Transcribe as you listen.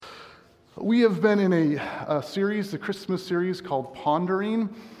We have been in a series, the Christmas series called Pondering,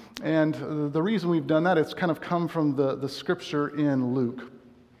 and the reason we've done that, it's kind of come from the scripture in Luke.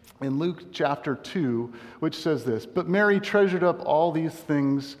 In Luke chapter 2, which says this, "But Mary treasured up all these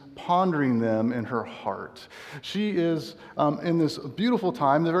things, pondering them in her heart." She is in this beautiful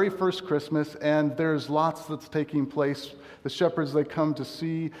time, the very first Christmas, and there's lots that's taking place. The shepherds, they come to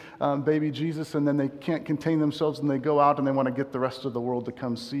see baby Jesus, and then they can't contain themselves, and they go out and they want to get the rest of the world to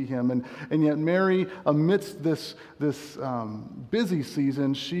come see him. And yet Mary, amidst this busy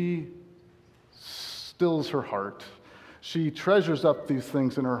season, she stills her heart. She treasures up these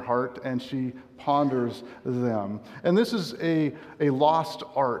things in her heart, and she ponders them. And this is a lost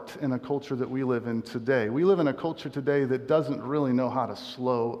art in a culture that we live in today. We live in a culture today that doesn't really know how to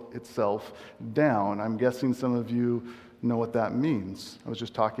slow itself down. I'm guessing some of you know what that means. I was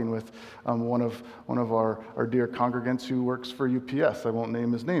just talking with one of our dear congregants who works for UPS. I won't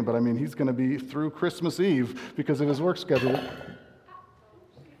name his name, but I mean, he's going to be through Christmas Eve because of his work schedule.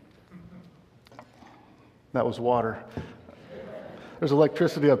 That was water. There's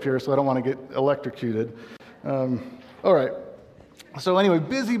electricity up here, so I don't want to get electrocuted. All right. So anyway,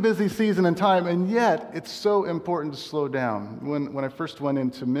 busy season and time, and yet it's so important to slow down. When I first went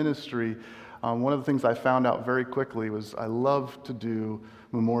into ministry, one of the things I found out very quickly was I love to do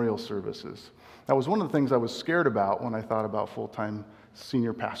memorial services. That was one of the things I was scared about when I thought about full-time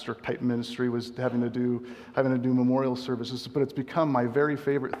senior pastor type ministry, was having to do memorial services, but it's become my very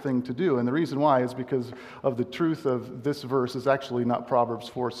favorite thing to do. And the reason why is because of the truth of this verse. Is actually not Proverbs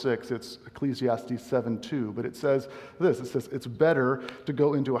 4:6, it's Ecclesiastes 7:2, but it says this, it says, "It's better to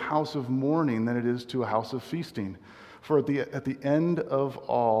go into a house of mourning than it is to a house of feasting. For at the end of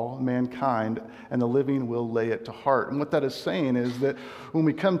all mankind, and the living will lay it to heart." And what that is saying is that when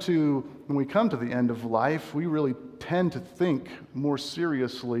we come to the end of life, we really tend to think more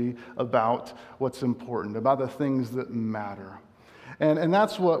seriously about what's important, about the things that matter. And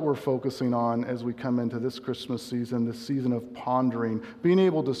that's what we're focusing on as we come into this Christmas season, this season of pondering, being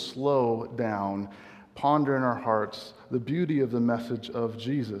able to slow down, ponder in our hearts the beauty of the message of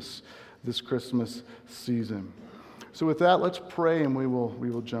Jesus this Christmas season. So with that, let's pray, and we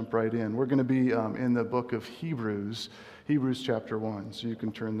will jump right in. We're going to be in the book of Hebrews chapter 1. So you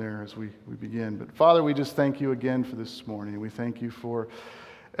can turn there as we begin. But Father, we just thank you again for this morning. We thank you for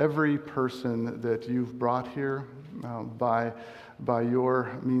every person that you've brought here by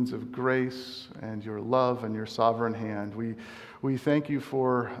your means of grace and your love and your sovereign hand. We thank you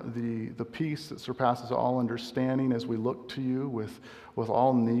for the peace that surpasses all understanding as we look to you with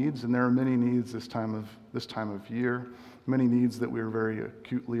all needs, and there are many needs this time of year, many needs that we're very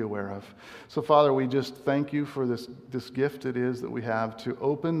acutely aware of. So Father, we just thank you for this gift it is that we have to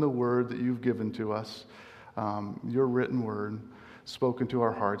open the word that you've given to us, your written word spoken to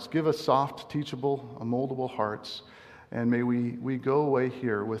our hearts. Give us soft, teachable, moldable hearts. And may we go away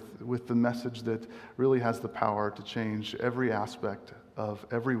here with the message that really has the power to change every aspect of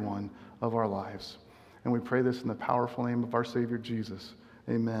every one of our lives. And we pray this in the powerful name of our Savior Jesus.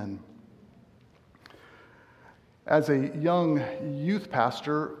 Amen. As a young youth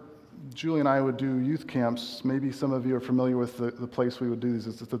pastor, Julie and I would do youth camps. Maybe some of you are familiar with the place we would do these.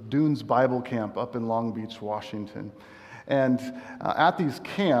 It's the Dunes Bible Camp up in Long Beach, Washington. And at these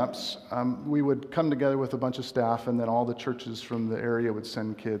camps, we would come together with a bunch of staff, and then all the churches from the area would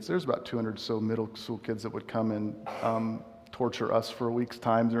send kids. There's about 200 or so middle school kids that would come and torture us for a week's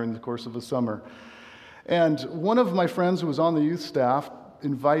time during the course of the summer. And one of my friends who was on the youth staff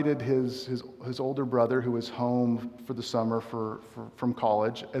invited his older brother, who was home for the summer from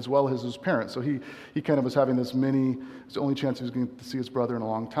college, as well as his parents. So he kind of was having it's the only chance he was going to see his brother in a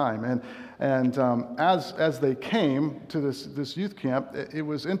long time. And as they came to this youth camp, it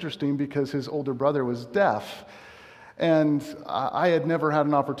was interesting because his older brother was deaf. And I had never had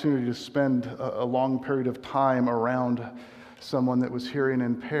an opportunity to spend a long period of time around someone that was hearing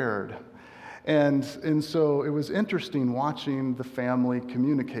impaired. And so it was interesting watching the family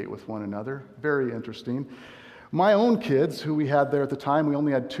communicate with one another. Very interesting. My own kids, who we had there at the time, we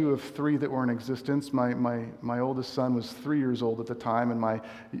only had 2 of 3 that were in existence. My oldest son was 3 years old at the time, and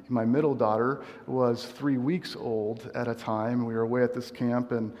my middle daughter was 3 weeks old at a time. We were away at this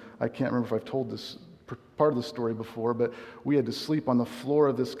camp, and I can't remember if I've told this part of the story before, but we had to sleep on the floor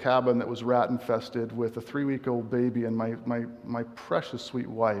of this cabin that was rat infested with a 3-week-old baby and my precious sweet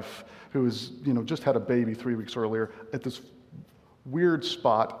wife, who was just had a baby 3 weeks earlier, at this weird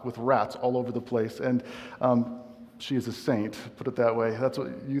spot with rats all over the place. And She is a saint, put it that way. That's what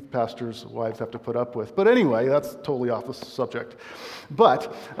youth pastors' wives have to put up with. But anyway, that's totally off the subject.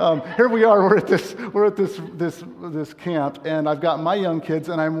 But here we are. We're at this camp, and I've got my young kids,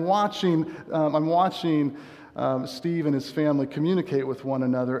 and I'm watching Steve and his family communicate with one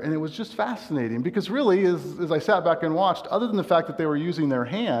another, and it was just fascinating because really, as I sat back and watched, other than the fact that they were using their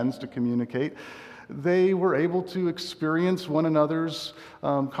hands to communicate, they were able to experience one another's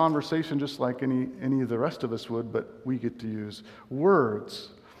conversation just like any of the rest of us would, but we get to use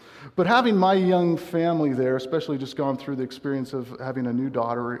words. But having my young family there, especially just gone through the experience of having a new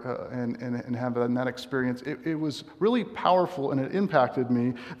daughter and having that experience, it was really powerful, and it impacted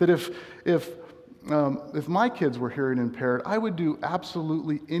me that if my kids were hearing impaired, I would do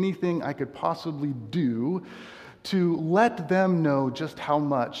absolutely anything I could possibly do to let them know just how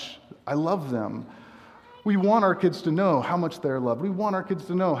much I love them. We want our kids to know how much they're loved. We want our kids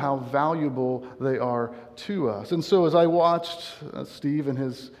to know how valuable they are to us. And so as I watched Steve and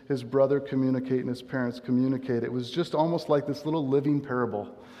his brother communicate and his parents communicate, it was just almost like this little living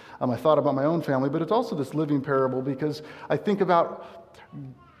parable. I thought about my own family, but it's also this living parable because I think about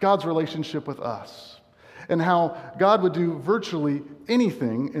God's relationship with us and how God would do virtually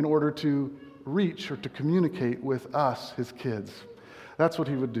anything in order to reach or to communicate with us, his kids. That's what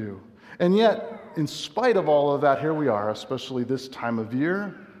he would do. And yet, in spite of all of that, here we are, especially this time of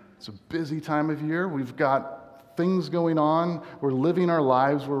year. It's a busy time of year. We've got things going on. We're living our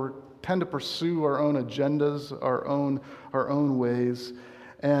lives. We tend to pursue our own agendas, our own ways.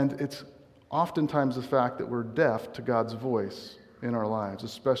 And it's oftentimes the fact that we're deaf to God's voice in our lives,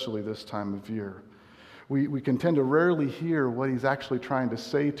 especially this time of year. We can tend to rarely hear what he's actually trying to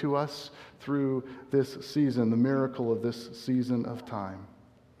say to us through this season, the miracle of this season of time.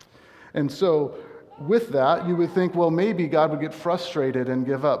 And so with that, you would think, well, maybe God would get frustrated and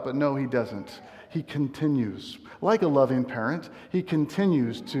give up. But no, he doesn't. He continues. Like a loving parent, he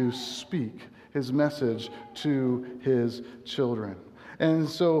continues to speak his message to his children. And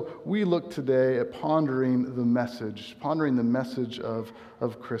so we look today at pondering the message of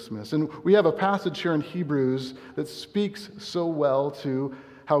Christmas. And we have a passage here in Hebrews that speaks so well to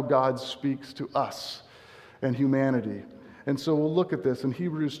how God speaks to us and humanity. And so we'll look at this in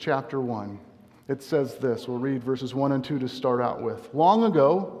Hebrews chapter 1. It says this. We'll read verses 1 and 2 to start out with. Long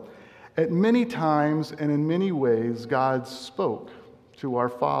ago, at many times and in many ways, God spoke to our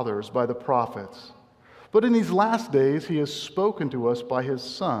fathers by the prophets. But in these last days, he has spoken to us by his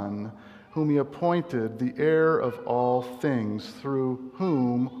Son, whom he appointed the heir of all things, through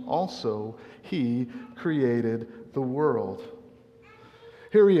whom also he created the world.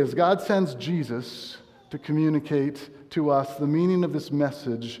 Here he is. God sends Jesus to communicate to us the meaning of this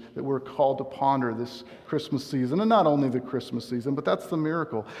message that we're called to ponder this Christmas season. And not only the Christmas season, but that's the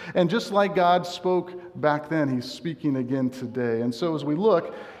miracle. And just like God spoke back then, he's speaking again today. And so as we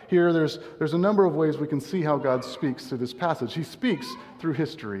look here, there's a number of ways we can see how God speaks through this passage. He speaks through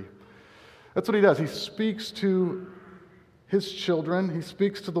history. That's what he does. He speaks to his children. He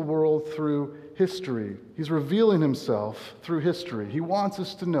speaks to the world through history. He's revealing himself through history. He wants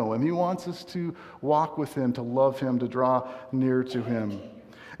us to know him. He wants us to walk with him, to love him, to draw near to him.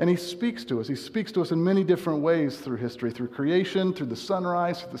 And he speaks to us. He speaks to us in many different ways through history, through creation, through the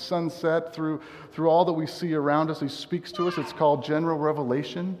sunrise, through the sunset, through all that we see around us. He speaks to us. It's called general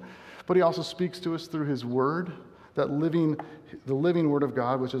revelation. But he also speaks to us through his word, the living word of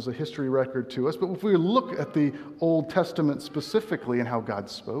God, which is a history record to us. But if we look at the Old Testament specifically and how God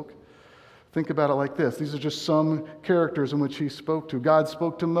spoke, think about it like this. These are just some characters in which he spoke to. God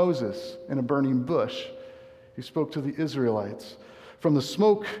spoke to Moses in a burning bush. He spoke to the Israelites from the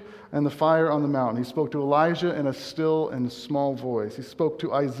smoke and the fire on the mountain. He spoke to Elijah in a still and small voice. He spoke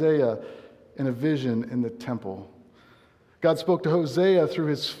to Isaiah in a vision in the temple. God spoke to Hosea through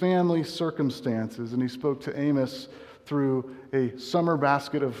his family circumstances, and he spoke to Amos through a summer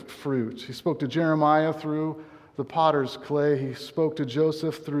basket of fruit. He spoke to Jeremiah through the potter's clay. He spoke to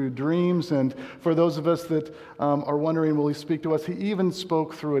Joseph through dreams. And for those of us that are wondering, will he speak to us? He even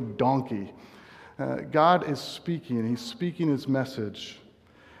spoke through a donkey. God is speaking. He's speaking his message.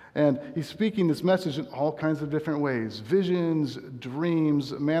 And he's speaking this message in all kinds of different ways. Visions,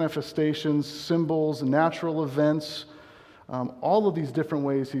 dreams, manifestations, symbols, natural events. All of these different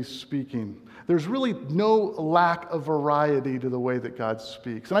ways he's speaking. There's really no lack of variety to the way that God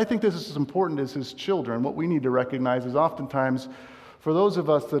speaks. And I think this is as important as his children. What we need to recognize is oftentimes, for those of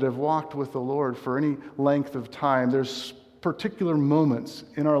us that have walked with the Lord for any length of time, there's particular moments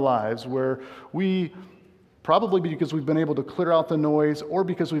in our lives where we Probably because we've been able to clear out the noise or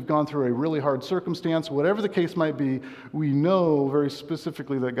because we've gone through a really hard circumstance. Whatever the case might be, we know very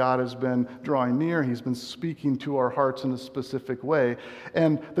specifically that God has been drawing near. He's been speaking to our hearts in a specific way.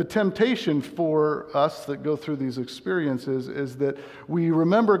 And the temptation for us that go through these experiences is that we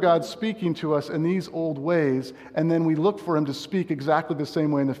remember God speaking to us in these old ways, and then we look for Him to speak exactly the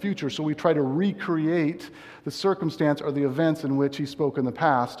same way in the future. So we try to recreate the circumstance or the events in which He spoke in the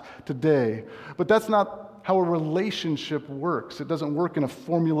past today. But that's not how a relationship works. It doesn't work in a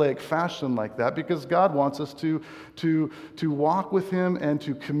formulaic fashion like that, because God wants us to walk with Him and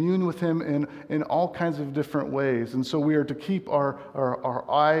to commune with Him in all kinds of different ways. And so we are to keep our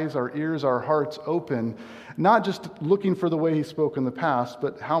eyes, our ears, our hearts open, not just looking for the way He spoke in the past,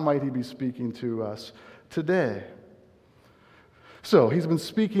 but how might He be speaking to us today. So He's been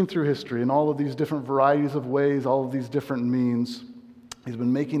speaking through history in all of these different varieties of ways, all of these different means. He's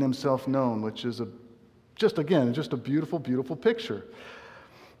been making Himself known, which is just a beautiful, beautiful picture.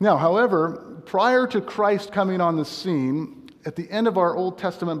 Now, however, prior to Christ coming on the scene, at the end of our Old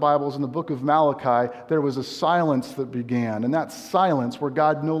Testament Bibles in the book of Malachi, there was a silence that began. And that silence, where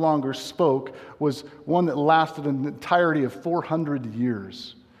God no longer spoke, was one that lasted an entirety of 400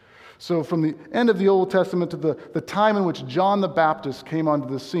 years. So from the end of the Old Testament to the time in which John the Baptist came onto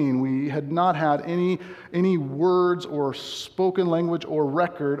the scene, we had not had any words or spoken language or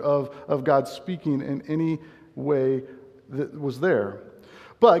record of God speaking in any way that was there.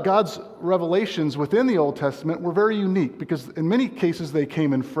 But God's revelations within the Old Testament were very unique, because in many cases they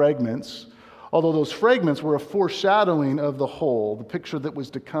came in fragments, although those fragments were a foreshadowing of the whole, the picture that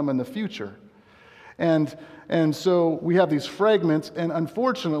was to come in the future. And so we have these fragments, and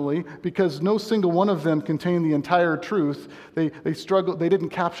unfortunately, because no single one of them contained the entire truth, they didn't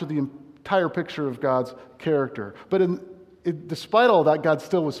capture the entire picture of God's character. But despite all that, God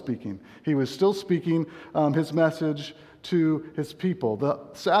still was speaking. He was still speaking His message to His people. The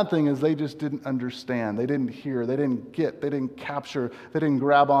sad thing is they just didn't understand. They didn't hear. They didn't get. They didn't capture. They didn't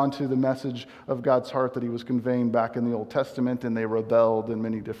grab onto the message of God's heart that He was conveying back in the Old Testament, and they rebelled in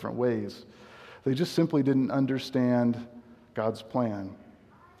many different ways. They just simply didn't understand God's plan.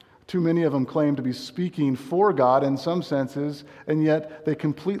 Too many of them claim to be speaking for God in some senses, and yet they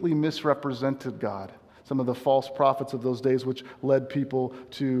completely misrepresented God. Some of the false prophets of those days, which led people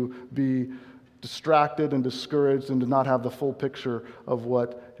to be distracted and discouraged and to not have the full picture of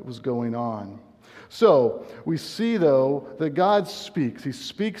what was going on. So we see, though, that God speaks. He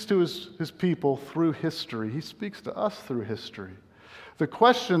speaks to his people through history. He speaks to us through history. The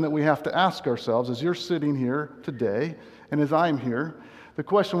question that we have to ask ourselves as you're sitting here today and as I'm here, the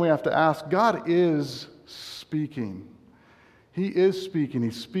question we have to ask, God is speaking. He is speaking.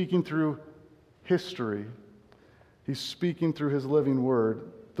 He's speaking through history. He's speaking through His living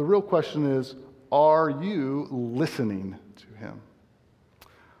word. The real question is, are you listening to Him?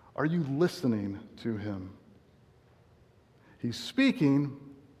 Are you listening to Him? He's speaking.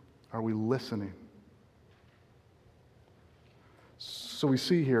 Are we listening? So we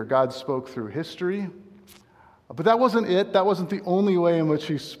see here, God spoke through history. But that wasn't it. That wasn't the only way in which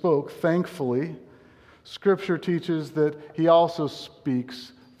He spoke, thankfully. Scripture teaches that He also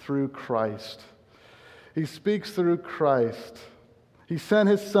speaks through Christ. He speaks through Christ. He sent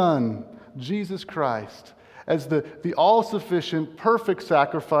His Son, Jesus Christ, as the all-sufficient, perfect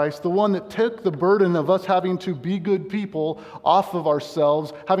sacrifice, the one that took the burden of us having to be good people off of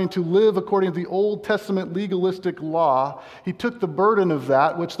ourselves, having to live according to the Old Testament legalistic law. He took the burden of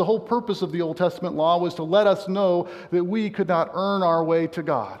that, which the whole purpose of the Old Testament law was to let us know that we could not earn our way to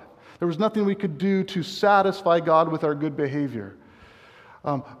God. There was nothing we could do to satisfy God with our good behavior.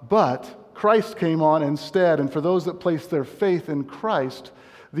 But Christ came on instead, and for those that place their faith in Christ,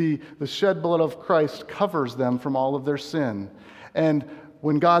 the shed blood of Christ covers them from all of their sin. And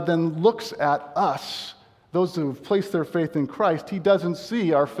when God then looks at us, those who have placed their faith in Christ, He doesn't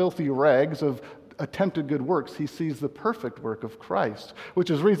see our filthy rags of attempted good works. He sees the perfect work of Christ, which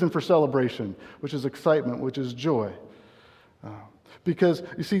is reason for celebration, which is excitement, which is joy. Because,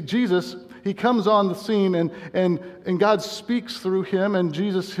 you see, Jesus, He comes on the scene and God speaks through Him, and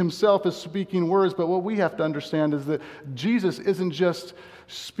Jesus Himself is speaking words. But what we have to understand is that Jesus isn't just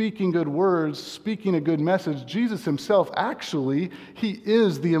speaking good words, speaking a good message. Jesus Himself, actually, He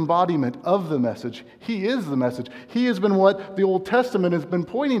is the embodiment of the message. He is the message. He has been what the Old Testament has been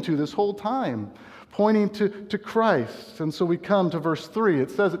pointing to this whole time, pointing to Christ. And so we come to verse 3.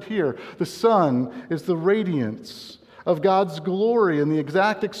 It says it here. The Son is the radiance of God's glory and the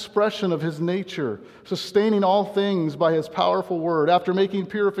exact expression of His nature, sustaining all things by His powerful word. After making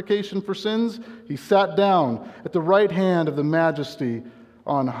purification for sins, He sat down at the right hand of the Majesty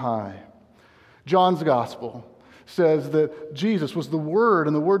on high. John's gospel says that Jesus was the Word,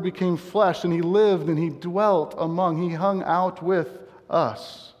 and the Word became flesh, and he lived, and he dwelt he hung out with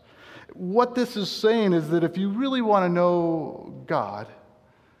us. What this is saying is that if you really want to know God,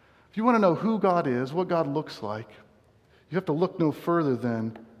 if you want to know who God is, what God looks like, you have to look no further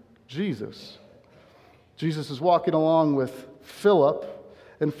than Jesus. Jesus is walking along with Philip,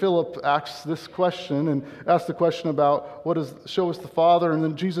 and Philip asks this question, and asks the question about show us the Father, and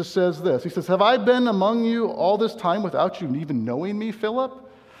then Jesus says this. He says, "Have I been among you all this time without you even knowing me, Philip?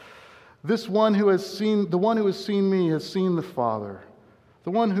 The one who has seen me has seen the Father. The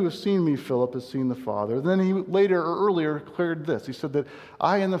one who has seen me, Philip, has seen the Father." Then he earlier declared this. He said that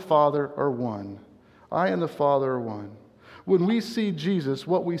I and the Father are one. I and the Father are one. When we see Jesus,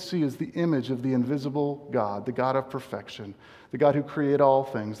 what we see is the image of the invisible God, the God of perfection, the God who created all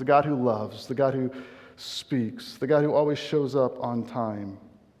things, the God who loves, the God who speaks, the God who always shows up on time.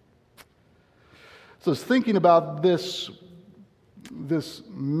 So I was thinking about this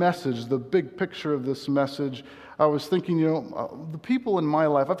message, the big picture of this message. I was thinking, the people in my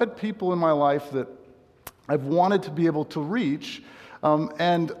life, I've had people in my life that I've wanted to be able to reach,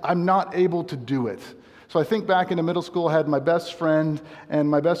 and I'm not able to do it. So I think back into middle school, I had my best friend, and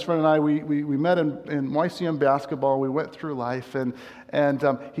my best friend and I, we met in YCM basketball. We went through life, and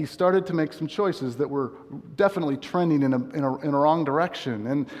he started to make some choices that were definitely trending in a wrong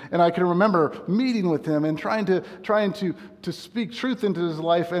direction. And I can remember meeting with him and trying to speak truth into his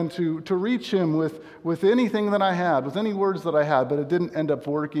life and to reach him with anything that I had, with any words that I had, but it didn't end up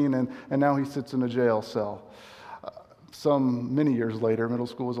working, and now he sits in a jail cell. Many years later, middle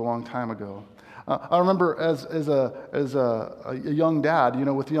school was a long time ago. I remember as a young dad,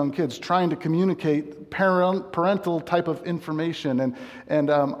 with young kids, trying to communicate parental type of information, and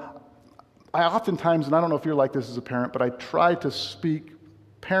I oftentimes, and I don't know if you're like this as a parent, but I try to speak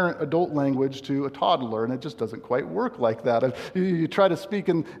adult language to a toddler, and it just doesn't quite work like that. You try to speak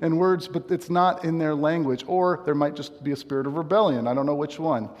in words, but it's not in their language, or there might just be a spirit of rebellion. I don't know which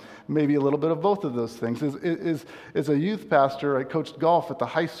one. Maybe a little bit of both of those things. As a youth pastor, I coached golf at the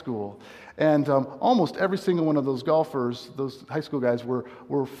high school, and almost every single one of those golfers, those high school guys,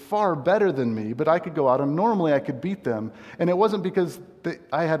 were far better than me, but I could go out and normally I could beat them. And it wasn't because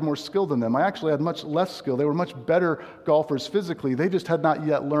I had more skill than them. I actually had much less skill. They were much better golfers physically. They just had not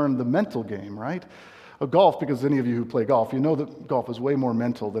yet learned the mental game, right? Golf, because any of you who play golf, you know that golf is way more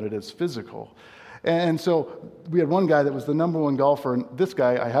mental than it is physical. And so we had one guy that was the number one golfer, and this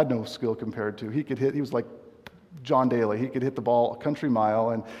guy I had no skill compared to. He could hit, he was like John Daly. He could hit the ball a country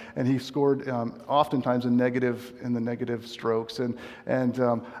mile, and he scored oftentimes in the negative strokes.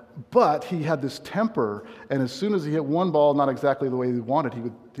 But he had this temper, and as soon as he hit one ball not exactly the way he wanted, he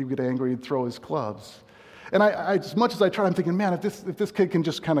would get angry and throw his clubs. And I as much as I tried, I'm thinking, man, if this kid can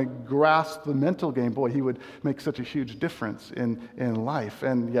just kind of grasp the mental game, boy, he would make such a huge difference in life.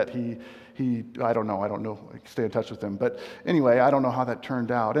 And yet he I don't know, I stay in touch with him. But anyway, I don't know how that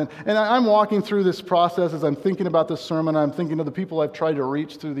turned out. And I'm walking through this process as I'm thinking about this sermon. I'm thinking of the people I've tried to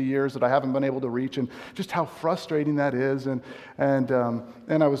reach through the years that I haven't been able to reach, and just how frustrating that is. And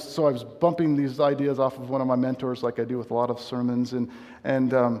I was bumping these ideas off of one of my mentors, like I do with a lot of sermons. And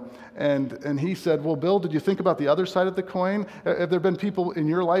he said, "Well, Bill, did you think about the other side of the coin? Have there been people in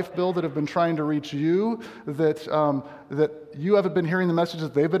your life, Bill, that have been trying to reach you that you haven't been hearing the messages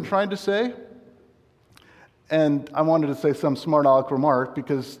they've been trying to say?" And I wanted to say some smart aleck remark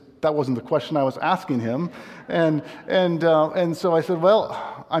because that wasn't the question I was asking him. And so I said,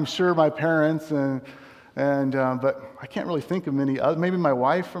 "Well, I'm sure my parents but I can't really think of many other. Maybe my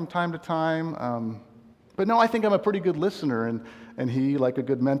wife from time to time. But no, I think I'm a pretty good listener." And he, like a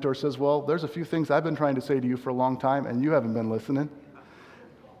good mentor, says, "Well, there's a few things I've been trying to say to you for a long time, and you haven't been listening."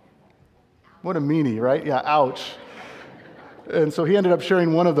 What a meanie, right? Yeah, ouch. And so he ended up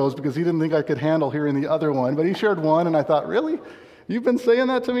sharing one of those because he didn't think I could handle hearing the other one. But he shared one, and I thought, really? You've been saying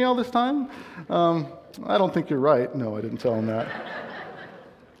that to me all this time? I don't think you're right. No, I didn't tell him that.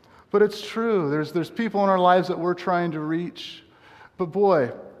 But it's true. There's people in our lives that we're trying to reach. But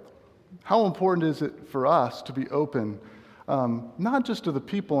boy, how important is it for us to be open, not just to the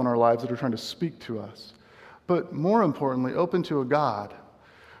people in our lives that are trying to speak to us, but more importantly, open to a God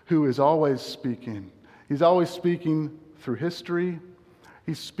who is always speaking. He's always speaking through history.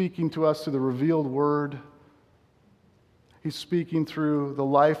 He's speaking to us through the revealed word. He's speaking through the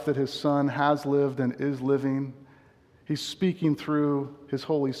life that his Son has lived and is living. He's speaking through his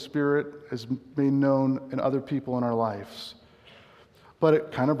Holy Spirit as made known in other people in our lives. But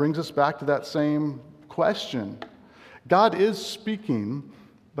it kind of brings us back to that same question. God is speaking,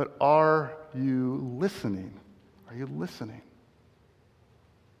 but are you listening? Are you listening?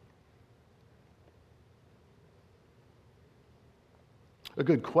 a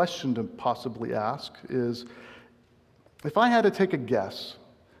good question to possibly ask is, if I had to take a guess,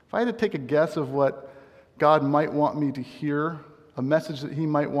 of what God might want me to hear, a message that he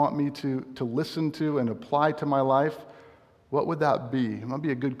might want me to listen to and apply to my life, what would that be? It might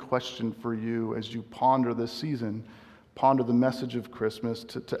be a good question for you as you ponder this season, ponder the message of Christmas,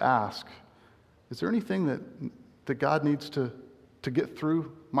 to ask, is there anything that God needs to get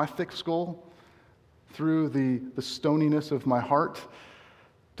through my thick skull, through the stoniness of my heart,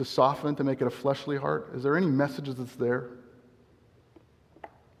 to soften, to make it a fleshly heart? Is there any messages that's there?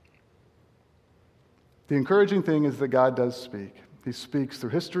 The encouraging thing is that God does speak. He speaks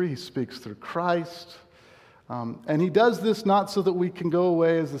through history. He speaks through Christ. And he does this not so that we can go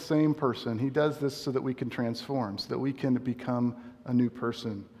away as the same person. He does this so that we can transform, so that we can become a new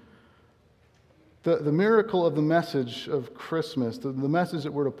person. The miracle of the message of Christmas, the message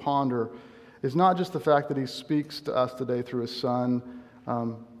that we're to ponder, is not just the fact that he speaks to us today through his Son.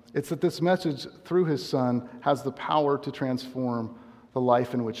 It's that this message through his Son has the power to transform the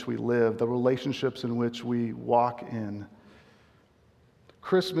life in which we live, the relationships in which we walk in.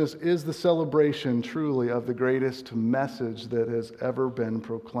 Christmas is the celebration, truly, of the greatest message that has ever been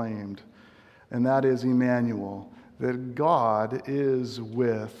proclaimed, and that is Emmanuel, that God is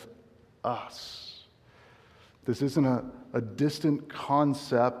with us. This isn't a distant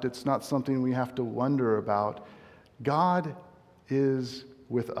concept. It's not something we have to wonder about. God is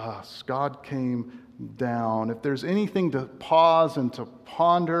with us. God came down. If there's anything to pause and to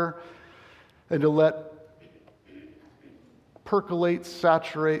ponder and to let percolate,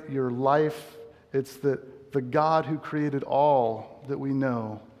 saturate your life, it's that the God who created all that we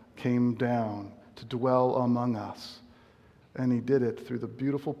know came down to dwell among us. And he did it through the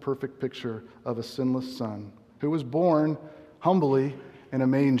beautiful, perfect picture of a sinless Son who was born humbly in a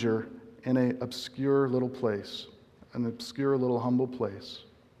manger in an obscure little place, an obscure little humble place.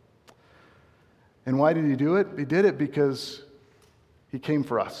 And why did he do it? He did it because he came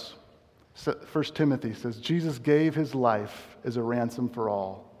for us. 1 Timothy says, Jesus gave his life as a ransom for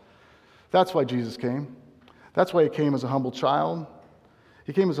all. That's why Jesus came. That's why he came as a humble child.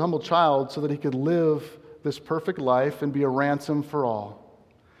 He came as a humble child so that he could live this perfect life and be a ransom for all.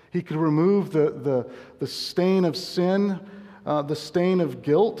 He could remove the stain of sin, the stain of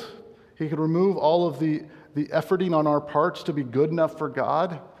guilt. He could remove all of the efforting on our parts to be good enough for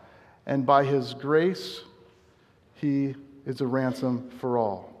God. And by his grace, he is a ransom for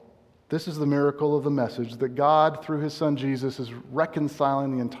all. This is the miracle of the message, that God, through his Son Jesus, is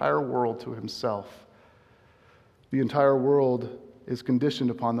reconciling the entire world to himself. The entire world is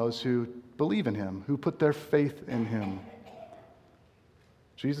conditioned upon those who believe in him, who put their faith in him.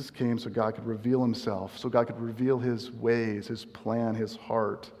 Jesus came so God could reveal himself, so God could reveal his ways, his plan, his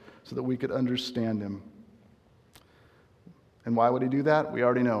heart, so that we could understand him. And why would he do that? We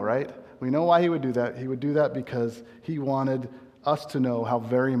already know, right? We know why he would do that. He would do that because he wanted us to know how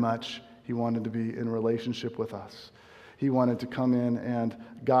very much he wanted to be in relationship with us. He wanted to come in and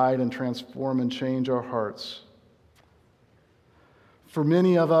guide and transform and change our hearts. For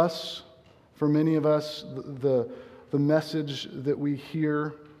many of us, the message that we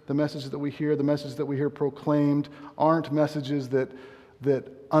hear, the message that we hear proclaimed aren't messages that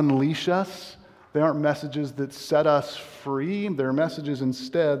unleash us. They aren't messages that set us free. They're messages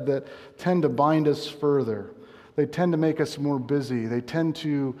instead that tend to bind us further. They tend to make us more busy. They tend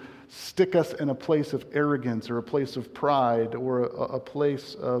to stick us in a place of arrogance or a place of pride or a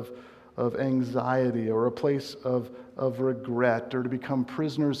place of anxiety or a place of regret, or to become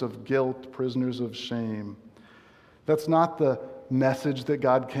prisoners of guilt, prisoners of shame. That's not the message that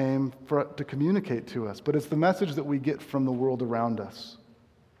God came to communicate to us, but it's the message that we get from the world around us.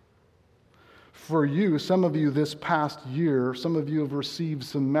 For you, some of you this past year, some of you have received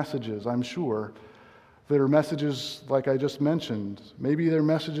some messages, I'm sure, that are messages like I just mentioned. Maybe they're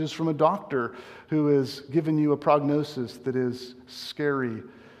messages from a doctor who has given you a prognosis that is scary.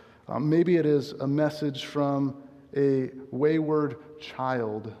 Maybe it is a message from a wayward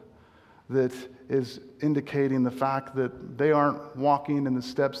child that is indicating the fact that they aren't walking in the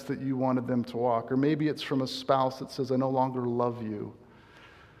steps that you wanted them to walk. Or maybe it's from a spouse that says, I no longer love you.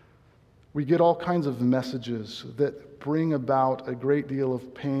 We get all kinds of messages that bring about a great deal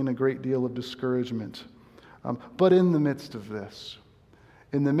of pain, a great deal of discouragement. But in the midst of this,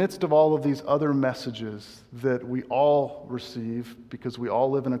 in the midst of all of these other messages that we all receive, because we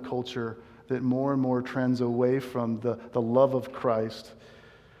all live in a culture that more and more trends away from the love of Christ,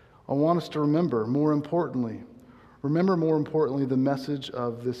 I want us to remember more importantly the message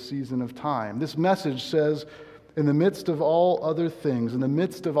of this season of time. This message says in the midst of all other things, in the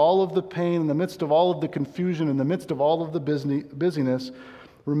midst of all of the pain, in the midst of all of the confusion, in the midst of all of the busyness,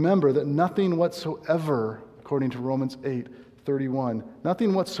 remember that nothing whatsoever, according to Romans 8:31,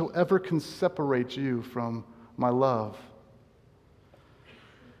 nothing whatsoever can separate you from my love.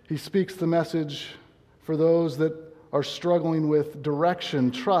 He speaks the message for those that are struggling with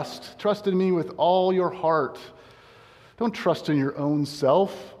direction. Trust in me with all your heart. Don't trust in your own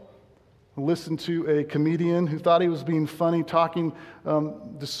self. Listen to a comedian who thought he was being funny, talking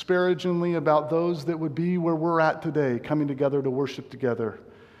disparagingly about those that would be where we're at today, coming together to worship together.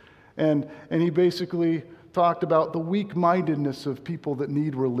 And he basically talked about the weak-mindedness of people that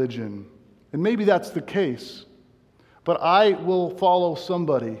need religion. And maybe that's the case. But I will follow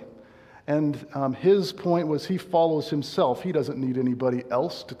somebody. And his point was he follows himself. He doesn't need anybody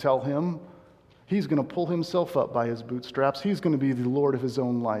else to tell him. He's going to pull himself up by his bootstraps. He's going to be the Lord of his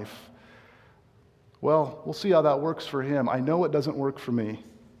own life. Well, we'll see how that works for him. I know it doesn't work for me.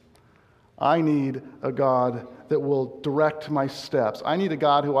 I need a God that will direct my steps. I need a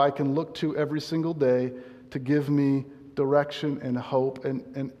God who I can look to every single day to give me direction and hope,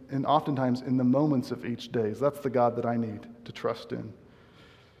 and oftentimes in the moments of each day. That's the God that I need to trust in.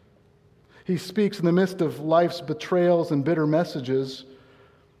 He speaks in the midst of life's betrayals and bitter messages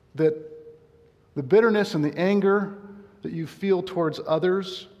that the bitterness and the anger that you feel towards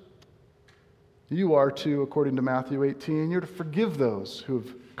others, you are to, according to Matthew 18, you're to forgive those who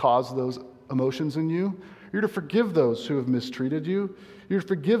have caused those emotions in you. You're to forgive those who have mistreated you. You're to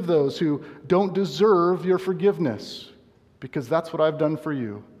forgive those who don't deserve your forgiveness, because that's what I've done for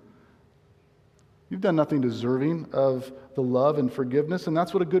you. You've done nothing deserving of the love and forgiveness, and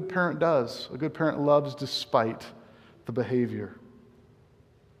that's what a good parent does. A good parent loves despite the behavior.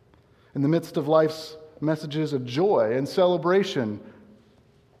 In the midst of life's messages of joy and celebration,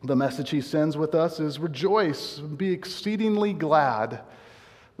 the message he sends with us is rejoice, be exceedingly glad.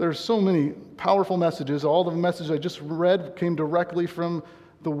 There's so many powerful messages. All the messages I just read came directly from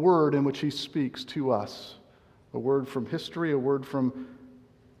the word in which he speaks to us. A word from history, a word from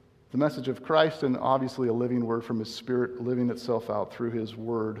the message of Christ, and obviously a living word from his Spirit living itself out through his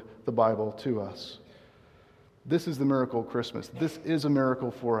word, the Bible, to us. This is the miracle of Christmas. This is a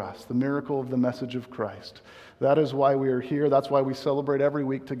miracle for us, the miracle of the message of Christ. That is why we are here. That's why we celebrate every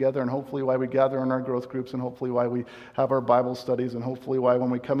week together, and hopefully why we gather in our growth groups, and hopefully why we have our Bible studies, and hopefully why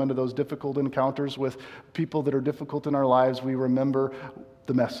when we come into those difficult encounters with people that are difficult in our lives, we remember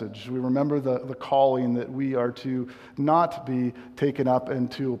the message. We remember the calling that we are to not be taken up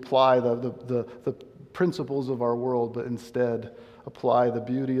and to apply the principles of our world, but instead apply the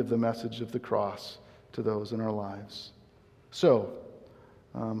beauty of the message of the cross to those in our lives. So,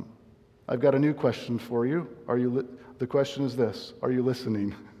 I've got a new question for you. The question is this: are you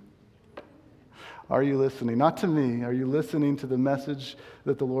listening? Are you listening? Not to me. Are you listening to the message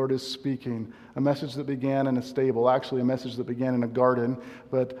that the Lord is speaking? A message that began in a stable, actually a message that began in a garden,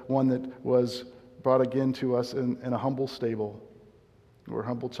 but one that was brought again to us in a humble stable, where a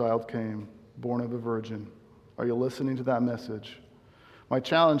humble child came, born of a virgin. Are you listening to that message? My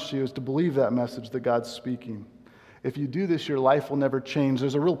challenge to you is to believe that message that God's speaking. If you do this, your life will never change.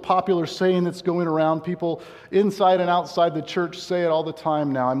 There's a real popular saying that's going around. People inside and outside the church say it all the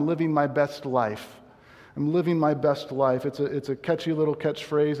time now. I'm living my best life. I'm living my best life. It's a catchy little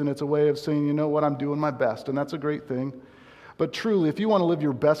catchphrase, and it's a way of saying, you know what, I'm doing my best, and that's a great thing. But truly, if you want to live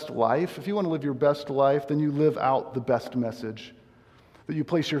your best life, then you live out the best message. That you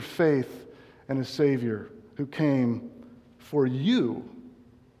place your faith in a Savior who came for you.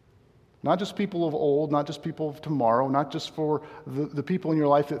 Not just people of old, not just people of tomorrow, not just for the people in your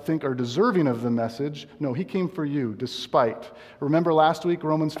life that think are deserving of the message. No, he came for you, despite. Remember last week,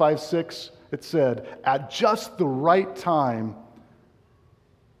 Romans 5:6, it said, at just the right time,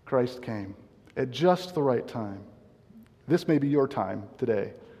 Christ came. At just the right time. This may be your time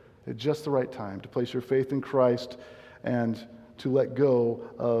today. At just the right time to place your faith in Christ and to let go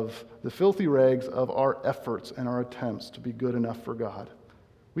of the filthy rags of our efforts and our attempts to be good enough for God.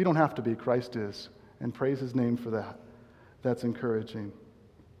 We don't have to be, Christ is, and praise his name for that. That's encouraging.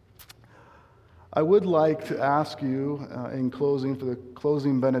 I would like to ask you in closing, for the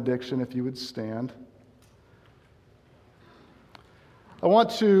closing benediction, if you would stand. I want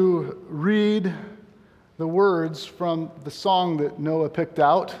to read the words from the song that Noah picked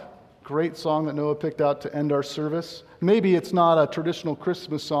out. Great song that Noah picked out to end our service. Maybe it's not a traditional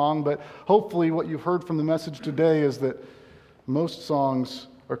Christmas song, but hopefully what you've heard from the message today is that most songs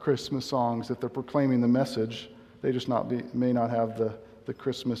are Christmas songs, that they're proclaiming the message. They just may not have the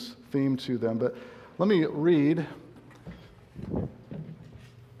Christmas theme to them. But let me read.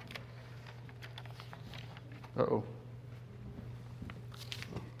 Uh-oh.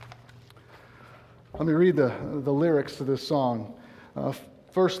 Let me read the lyrics to this song.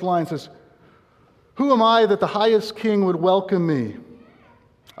 First line says, "Who am I that the highest king would welcome me?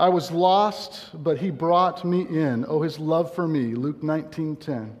 I was lost, but he brought me in. Oh, his love for me." Luke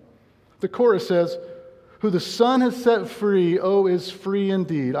 19:10. The chorus says, "Who the Son has set free, oh, is free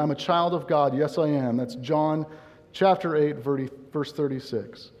indeed. I'm a child of God, yes I am." That's John chapter 8, verse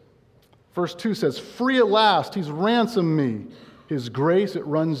 36. Verse 2 says, "Free at last, he's ransomed me. His grace, it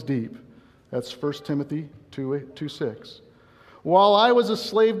runs deep." That's 1 Timothy 2:6. "While I was a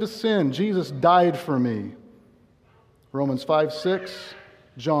slave to sin, Jesus died for me." Romans 5:6,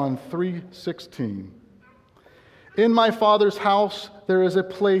 John 3:16. "In my Father's house there is a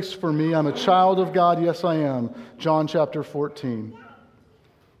place for me. I'm a child of God, yes I am." John chapter 14.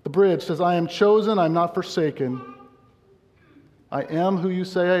 The bridge says, "I am chosen, I'm not forsaken. I am who you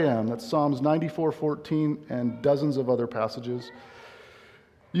say I am." That's Psalms 94:14 and dozens of other passages.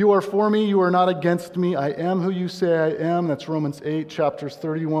 "You are for me, you are not against me. I am who you say I am." That's Romans 8, chapter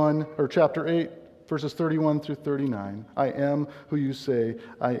 8, verses 31 through 39. I am who you say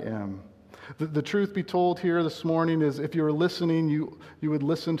I am. The truth be told here this morning is if you're listening, you would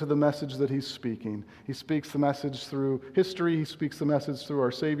listen to the message that he's speaking. He speaks the message through history. He speaks the message through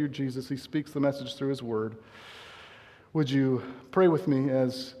our Savior Jesus. He speaks the message through his word. Would you pray with me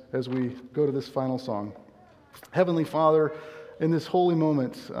as we go to this final song? Heavenly Father, in this holy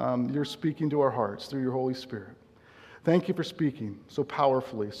moment, you're speaking to our hearts through your Holy Spirit. Thank you for speaking so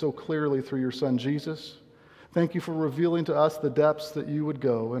powerfully, so clearly through your Son, Jesus. Thank you for revealing to us the depths that you would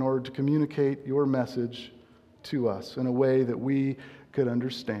go in order to communicate your message to us in a way that we could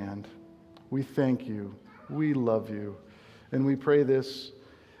understand. We thank you. We love you. And we pray this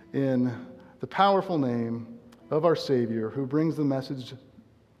in the powerful name of our Savior, who brings the message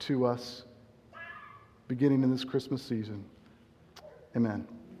to us beginning in this Christmas season. Amen.